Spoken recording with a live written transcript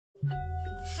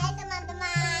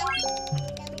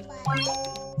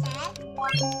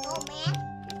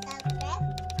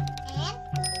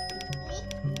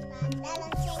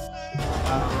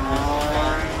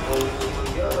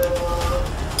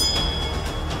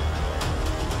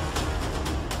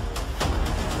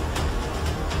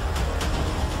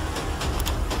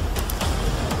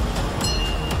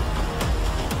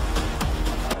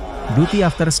Duty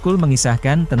After School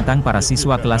mengisahkan tentang para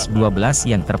siswa kelas 12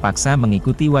 yang terpaksa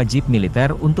mengikuti wajib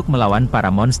militer untuk melawan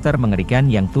para monster mengerikan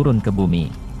yang turun ke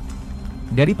bumi.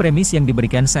 Dari premis yang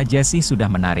diberikan saja sih sudah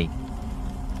menarik.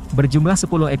 Berjumlah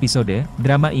 10 episode,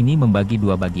 drama ini membagi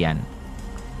 2 bagian.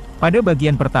 Pada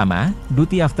bagian pertama,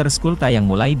 Duty After School tayang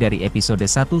mulai dari episode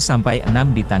 1 sampai 6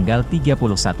 di tanggal 31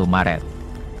 Maret.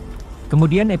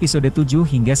 Kemudian episode 7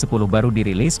 hingga 10 baru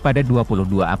dirilis pada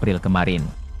 22 April kemarin.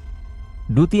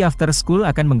 Duty After School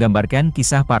akan menggambarkan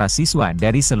kisah para siswa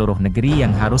dari seluruh negeri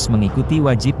yang harus mengikuti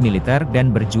wajib militer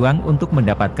dan berjuang untuk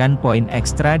mendapatkan poin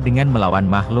ekstra dengan melawan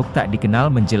makhluk tak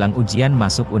dikenal menjelang ujian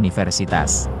masuk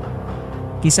universitas.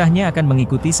 Kisahnya akan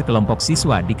mengikuti sekelompok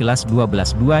siswa di kelas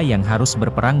 12-2 yang harus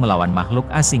berperang melawan makhluk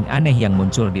asing aneh yang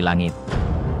muncul di langit.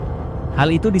 Hal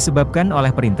itu disebabkan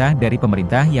oleh perintah dari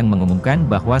pemerintah yang mengumumkan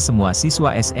bahwa semua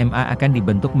siswa SMA akan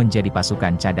dibentuk menjadi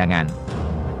pasukan cadangan.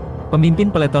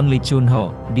 Pemimpin peleton Lee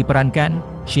Chun-ho, diperankan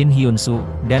Shin Hyun-soo,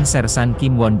 dan Sersan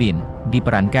Kim Won-bin,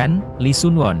 diperankan Lee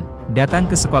Sun-won, datang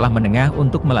ke sekolah menengah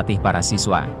untuk melatih para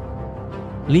siswa.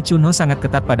 Lee Chun-ho sangat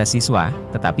ketat pada siswa,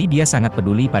 tetapi dia sangat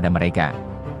peduli pada mereka.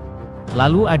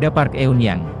 Lalu ada Park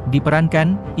Eun-yang,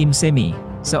 diperankan Im Se-mi,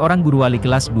 seorang guru wali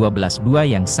kelas 12-2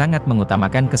 yang sangat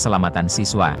mengutamakan keselamatan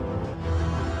siswa.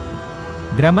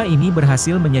 Drama ini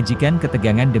berhasil menyajikan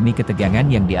ketegangan demi ketegangan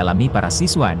yang dialami para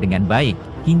siswa dengan baik,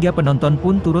 hingga penonton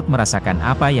pun turut merasakan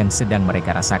apa yang sedang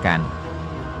mereka rasakan.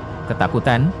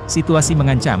 Ketakutan, situasi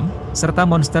mengancam, serta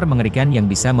monster mengerikan yang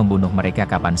bisa membunuh mereka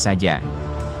kapan saja.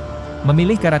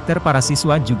 Memilih karakter para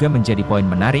siswa juga menjadi poin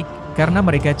menarik, karena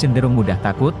mereka cenderung mudah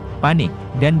takut, panik,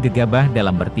 dan gegabah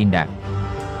dalam bertindak.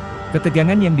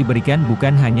 Ketegangan yang diberikan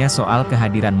bukan hanya soal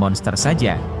kehadiran monster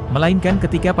saja, melainkan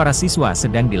ketika para siswa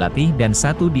sedang dilatih dan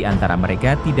satu di antara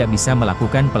mereka tidak bisa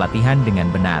melakukan pelatihan dengan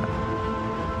benar.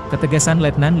 Ketegasan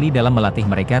Letnan Lee dalam melatih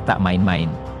mereka tak main-main.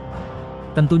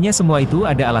 Tentunya semua itu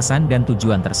ada alasan dan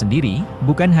tujuan tersendiri,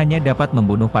 bukan hanya dapat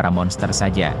membunuh para monster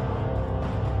saja,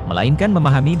 melainkan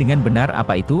memahami dengan benar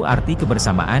apa itu arti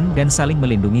kebersamaan dan saling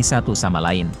melindungi satu sama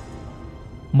lain.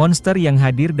 Monster yang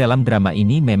hadir dalam drama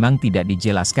ini memang tidak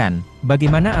dijelaskan,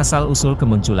 bagaimana asal-usul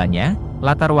kemunculannya.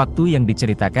 Latar waktu yang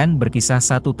diceritakan berkisah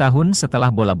 1 tahun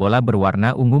setelah bola-bola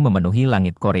berwarna ungu memenuhi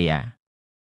langit Korea.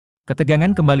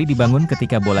 Ketegangan kembali dibangun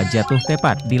ketika bola jatuh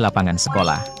tepat di lapangan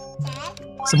sekolah.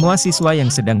 Semua siswa yang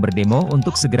sedang berdemo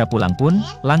untuk segera pulang pun,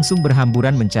 langsung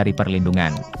berhamburan mencari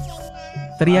perlindungan.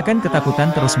 Teriakan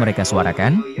ketakutan terus mereka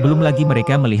suarakan, belum lagi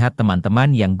mereka melihat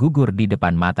teman-teman yang gugur di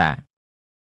depan mata.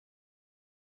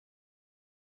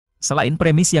 Selain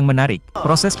premis yang menarik,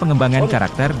 proses pengembangan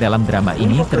karakter dalam drama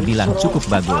ini terbilang cukup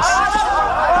bagus.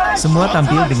 Semua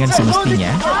tampil dengan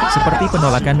semestinya, seperti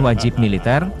penolakan wajib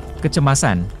militer,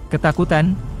 kecemasan,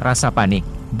 ketakutan, rasa panik,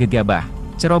 gegabah,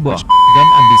 ceroboh, dan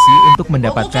ambisi untuk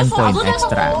mendapatkan poin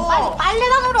ekstra.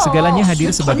 Segalanya hadir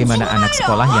sebagaimana anak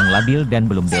sekolah yang labil dan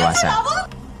belum dewasa.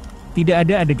 Tidak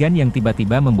ada adegan yang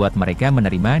tiba-tiba membuat mereka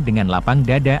menerima dengan lapang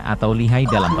dada atau lihai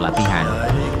dalam pelatihan.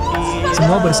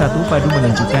 Semua bersatu padu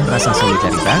menunjukkan rasa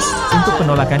solidaritas, untuk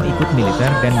penolakan ikut militer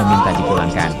dan meminta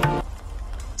dipulangkan.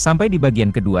 Sampai di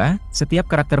bagian kedua, setiap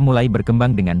karakter mulai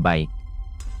berkembang dengan baik.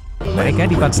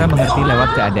 Mereka dipaksa mengerti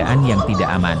lewat keadaan yang tidak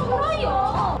aman.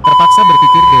 Terpaksa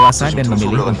berpikir dewasa dan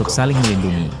memilih untuk saling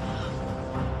melindungi.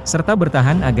 Serta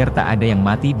bertahan agar tak ada yang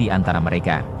mati di antara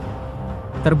mereka.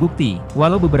 Terbukti,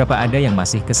 walau beberapa ada yang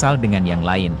masih kesal dengan yang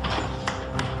lain.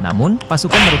 Namun,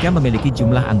 pasukan mereka memiliki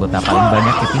jumlah anggota paling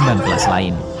banyak ketimbang kelas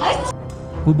lain.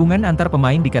 Hubungan antar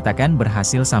pemain dikatakan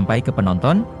berhasil sampai ke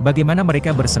penonton, bagaimana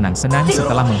mereka bersenang-senang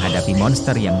setelah menghadapi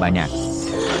monster yang banyak.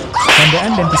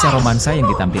 Candaan dan kisah romansa yang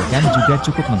ditampilkan juga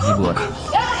cukup menghibur.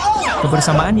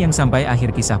 Kebersamaan yang sampai akhir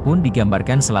kisah pun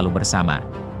digambarkan selalu bersama.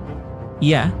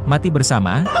 Iya, mati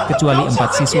bersama, kecuali 4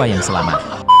 siswa yang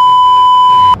selamat.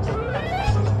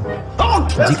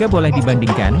 Jika boleh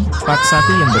dibandingkan, part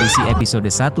 1 yang berisi episode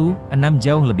 1, 6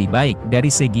 jauh lebih baik dari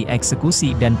segi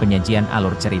eksekusi dan penyajian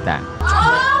alur cerita.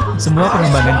 Semua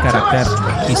pengembangan karakter,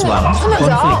 visual,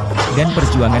 konflik, dan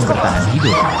perjuangan bertahan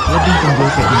hidup, lebih unggul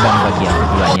ketimbang bagian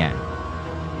keduanya.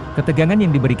 Ketegangan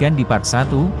yang diberikan di part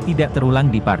 1, tidak terulang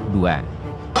di part 2.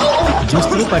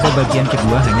 Justru pada bagian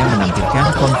kedua hanya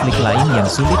menampilkan konflik lain yang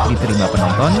sulit diterima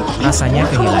penonton, rasanya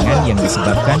kehilangan yang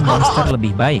disebabkan monster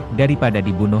lebih baik daripada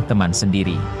dibunuh teman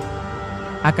sendiri.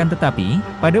 Akan tetapi,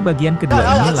 pada bagian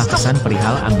kedua inilah pesan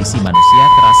perihal ambisi manusia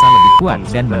terasa lebih kuat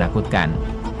dan menakutkan.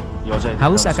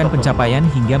 Haus akan pencapaian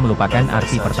hingga melupakan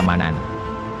arti pertemanan.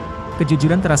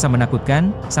 Kejujuran terasa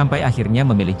menakutkan, sampai akhirnya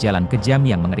memilih jalan kejam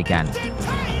yang mengerikan.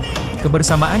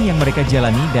 Kebersamaan yang mereka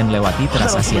jalani dan lewati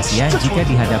terasa sia-sia jika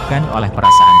dihadapkan oleh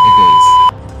perasaan egois.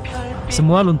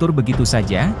 Semua luntur begitu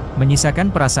saja,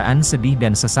 menyisakan perasaan sedih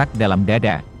dan sesak dalam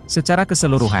dada. Secara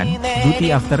keseluruhan,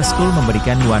 Duty After School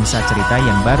memberikan nuansa cerita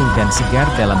yang baru dan segar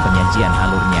dalam penyajian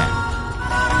alurnya.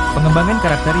 Pengembangan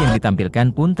karakter yang ditampilkan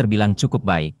pun terbilang cukup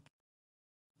baik.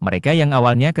 Mereka yang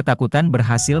awalnya ketakutan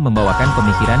berhasil membawakan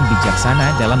pemikiran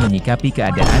bijaksana dalam menyikapi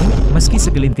keadaan, meski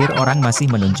segelintir orang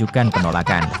masih menunjukkan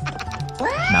penolakan.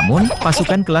 Namun,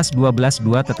 pasukan kelas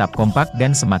 12-2 tetap kompak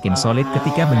dan semakin solid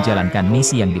ketika menjalankan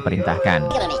misi yang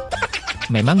diperintahkan.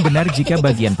 Memang benar jika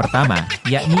bagian pertama,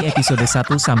 yakni episode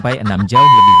 1-6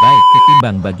 jauh lebih baik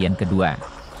ketimbang bagian kedua.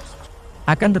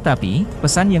 Akan tetapi,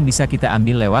 pesan yang bisa kita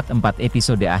ambil lewat 4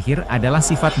 episode akhir adalah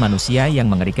sifat manusia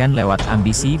yang mengerikan lewat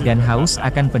ambisi dan haus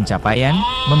akan pencapaian,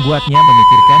 membuatnya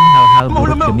memikirkan hal-hal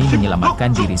buruk demi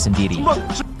menyelamatkan diri sendiri.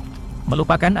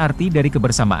 Melupakan arti dari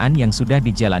kebersamaan yang sudah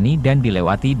dijalani dan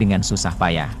dilewati dengan susah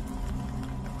payah.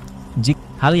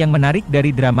 Hal yang menarik dari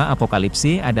drama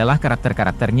apokalipsi adalah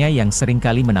karakter-karakternya yang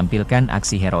seringkali menampilkan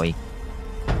aksi heroik.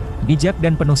 Bijak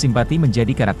dan penuh simpati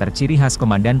menjadi karakter ciri khas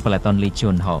Komandan Peleton Lee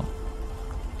Chun-ho.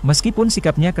 Meskipun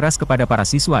sikapnya keras kepada para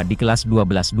siswa di kelas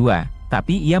 12-2,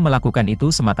 tapi ia melakukan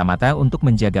itu semata-mata untuk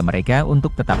menjaga mereka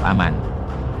untuk tetap aman.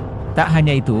 Tak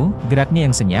hanya itu, geraknya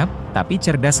yang senyap, tapi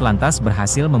cerdas lantas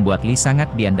berhasil membuat Lee sangat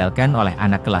diandalkan oleh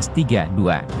anak kelas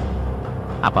 3-2.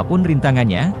 Apapun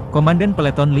rintangannya, Komandan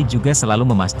Peleton Lee juga selalu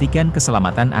memastikan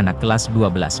keselamatan anak kelas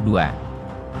 12-2.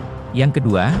 Yang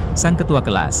kedua, sang ketua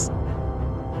kelas.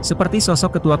 Seperti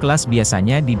sosok ketua kelas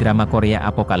biasanya di drama Korea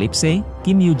Apokalipse,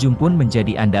 Kim Yoo-jung pun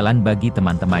menjadi andalan bagi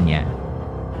teman-temannya.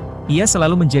 Ia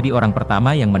selalu menjadi orang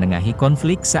pertama yang menengahi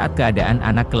konflik saat keadaan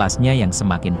anak kelasnya yang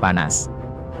semakin panas.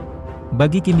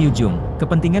 Bagi Kim Yoo-jung,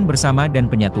 kepentingan bersama dan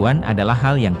penyatuan adalah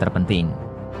hal yang terpenting.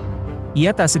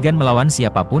 Ia tak segan melawan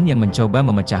siapapun yang mencoba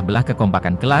memecah belah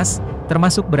kekompakan kelas,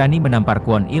 termasuk berani menampar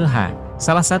Kwon Il-ha,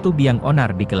 salah satu biang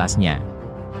onar di kelasnya.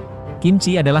 Kim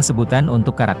Chi adalah sebutan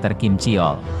untuk karakter Kim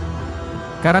Cheol.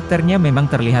 Karakternya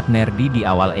memang terlihat nerdy di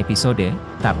awal episode,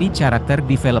 tapi karakter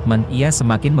development ia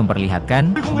semakin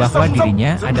memperlihatkan bahwa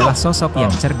dirinya adalah sosok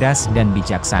yang cerdas dan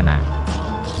bijaksana.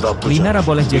 Linara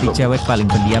boleh jadi cewek paling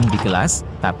pendiam di kelas,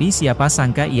 tapi siapa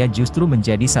sangka ia justru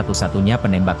menjadi satu-satunya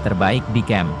penembak terbaik di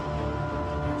camp.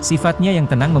 Sifatnya yang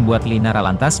tenang membuat Linara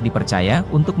lantas dipercaya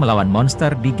untuk melawan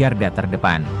monster di garda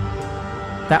terdepan.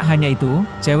 Tak hanya itu,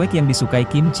 cewek yang disukai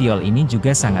Kim Cheol ini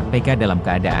juga sangat peka dalam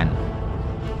keadaan.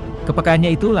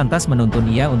 Kepekaannya itu lantas menuntun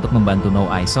ia untuk membantu No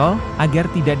Aisol, agar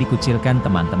tidak dikucilkan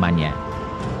teman-temannya.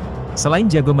 Selain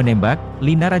jago menembak,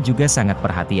 Linara juga sangat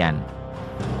perhatian.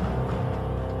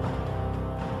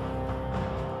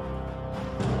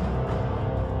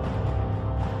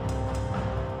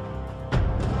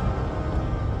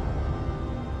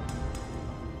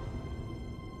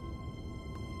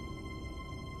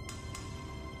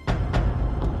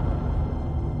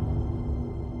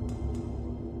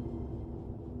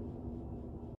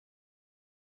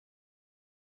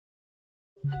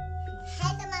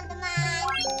 Hai teman-teman,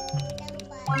 jangan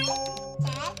lupa like,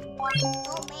 share,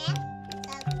 komen,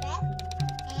 subscribe,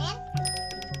 and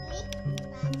klik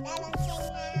tanda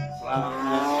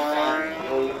loncengnya.